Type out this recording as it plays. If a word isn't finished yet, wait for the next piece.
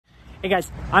Hey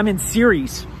guys, I'm in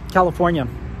Ceres, California,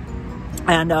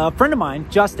 and a friend of mine,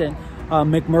 Justin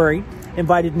McMurry,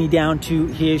 invited me down to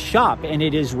his shop, and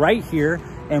it is right here,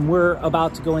 and we're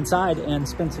about to go inside and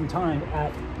spend some time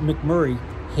at McMurry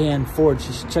Hand Forge.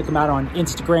 You should check him out on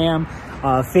Instagram,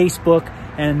 Facebook,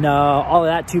 and all of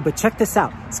that too, but check this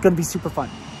out. It's gonna be super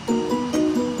fun.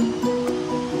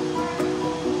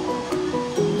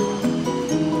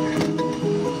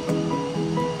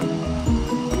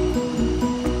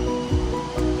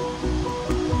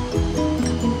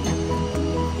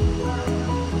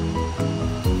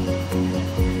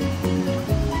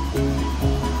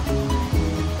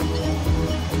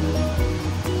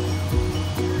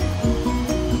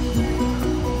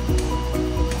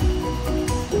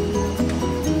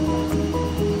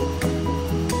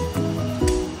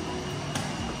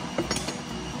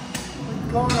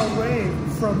 Gone away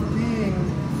from being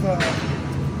the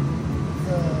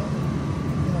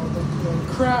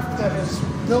craft that has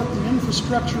built the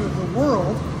infrastructure of the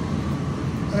world,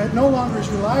 and it no longer is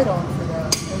relied on for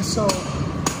that. And so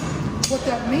what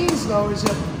that means, though, is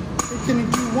that it can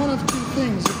do one of two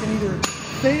things. It can either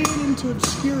fade into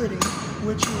obscurity,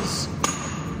 which is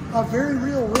a very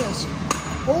real risk,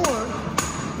 or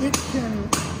it can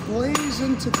blaze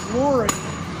into glory,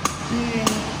 being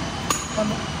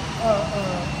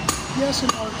yes, an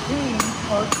arcane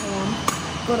art form,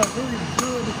 but a very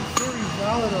good, very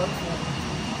valid art form.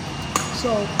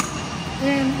 So,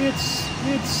 and its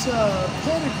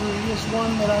pedigree is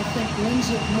one that I think lends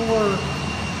it more,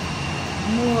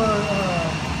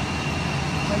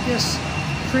 I guess,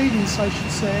 credence, I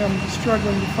should say. I'm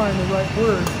struggling to find the right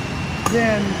word.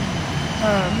 Than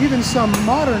even some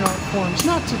modern art forms.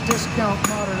 Not to discount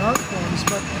modern art forms,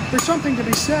 but there's something to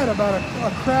be said about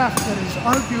a craft that is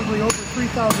arguably over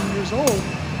 3,000 years old,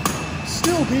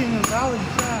 still being a valid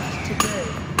craft today.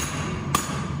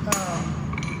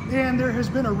 And there has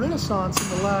been a renaissance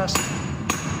in the last,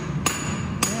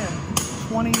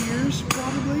 20 years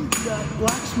probably, that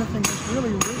blacksmithing has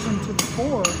really risen to the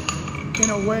fore in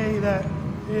a way that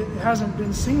it hasn't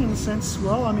been seen since,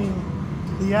 well, I mean,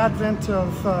 the advent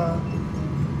of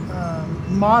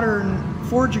modern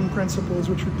forging principles,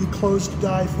 which would be closed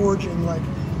die forging, like,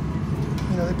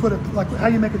 you know, they put it like how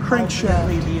you make a crankshaft.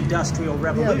 The Industrial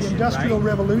Revolution. Yeah, the Industrial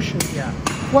Revolution. Yeah.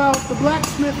 Well, the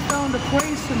blacksmith found a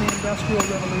place in the Industrial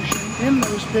Revolution in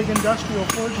those big industrial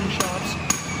forging shops.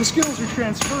 The skills are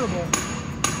transferable.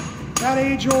 That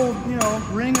age-old, you know,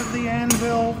 ring of the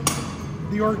anvil,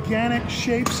 the organic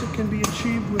shapes that can be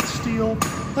achieved with steel,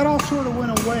 that all sort of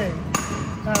went away.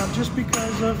 Just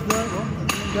because of the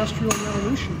Industrial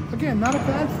Revolution. Again, not a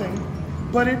bad thing,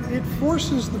 but it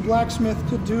forces the blacksmith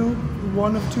to do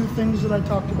one of two things that I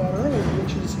talked about earlier,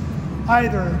 which is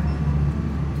either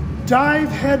dive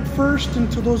headfirst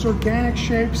into those organic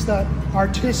shapes, that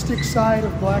artistic side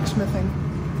of blacksmithing,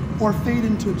 or fade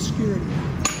into obscurity.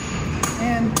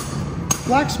 And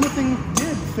blacksmithing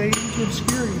did fade into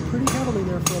obscurity pretty heavily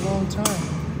there for a long time.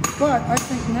 But I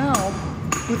think now,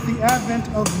 with the advent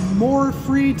of more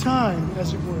free time,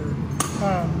 as it were,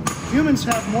 humans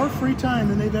have more free time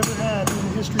than they've ever had in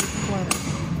the history of the planet.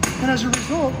 And as a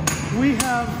result, we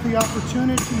have the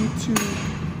opportunity to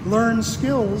learn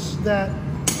skills that,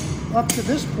 up to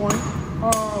this point,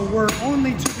 were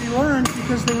only to be learned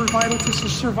because they were vital to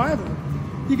survival.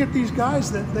 You get these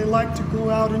guys that they like to go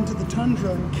out into the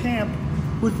tundra and camp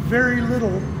with very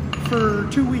little for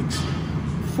 2 weeks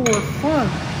for fun.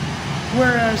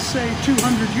 Whereas, say,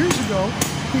 200 years ago,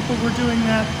 people were doing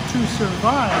that to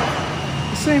survive.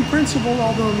 The same principle,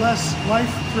 although less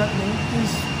life-threatening,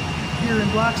 is here in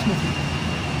blacksmithing.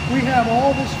 We have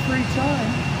all this free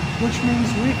time, which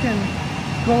means we can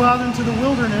go out into the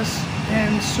wilderness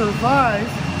and survive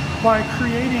by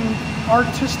creating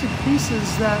artistic pieces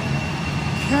that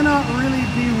cannot really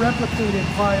be replicated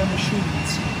via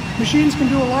machines. Machines can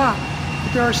do a lot,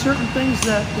 but there are certain things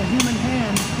that the human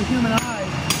hand, the human eye,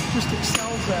 just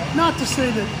excels at. Not to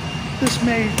say that this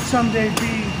may someday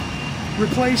be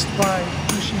replaced by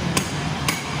machines,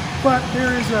 but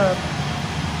there is a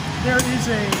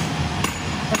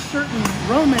certain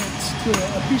romance to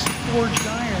a piece of forged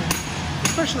iron,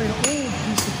 especially an old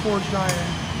piece of forged iron,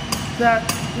 that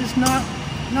is not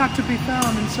to be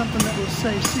found in something that was,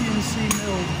 say, CNC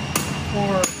milled,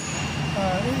 or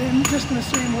just in the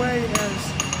same way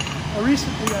as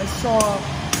recently I saw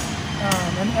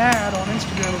an ad on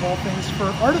Instagram, of all things, for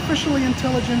artificially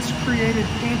intelligence created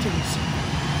paintings,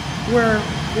 where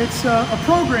it's a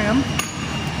program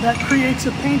that creates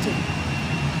a painting,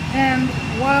 and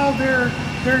while they're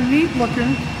neat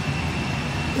looking,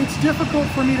 it's difficult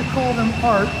for me to call them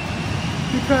art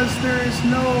because there is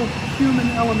no human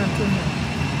element in them,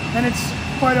 and it's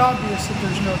quite obvious that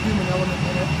there's no human element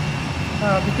in it,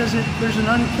 because there's an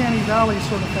uncanny valley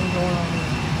sort of thing going on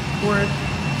there, where it,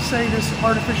 say this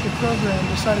artificial program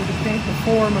decided to paint the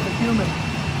form of a human.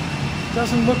 It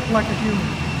doesn't look like a human.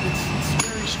 It's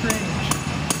very strange.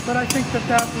 But I think that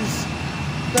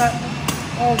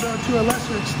although to a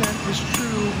lesser extent is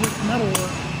true with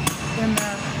metalwork, in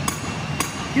that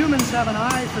humans have an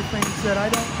eye for things that I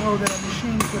don't know that a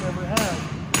machine could ever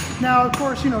have. Now, of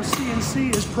course, you know,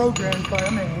 CNC is programmed by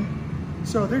a man,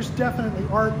 so there's definitely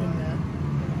art in that,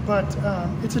 but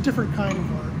it's a different kind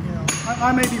of art, you know.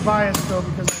 I may be biased, though,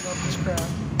 because I love this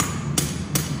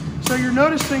craft. So you're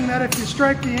noticing that if you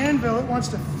strike the anvil, it wants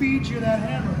to feed you that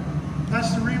hammer.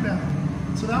 That's the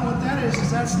rebound. So what that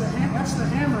is that's the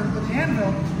hammer, but the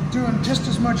anvil doing just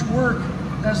as much work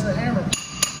as the hammer.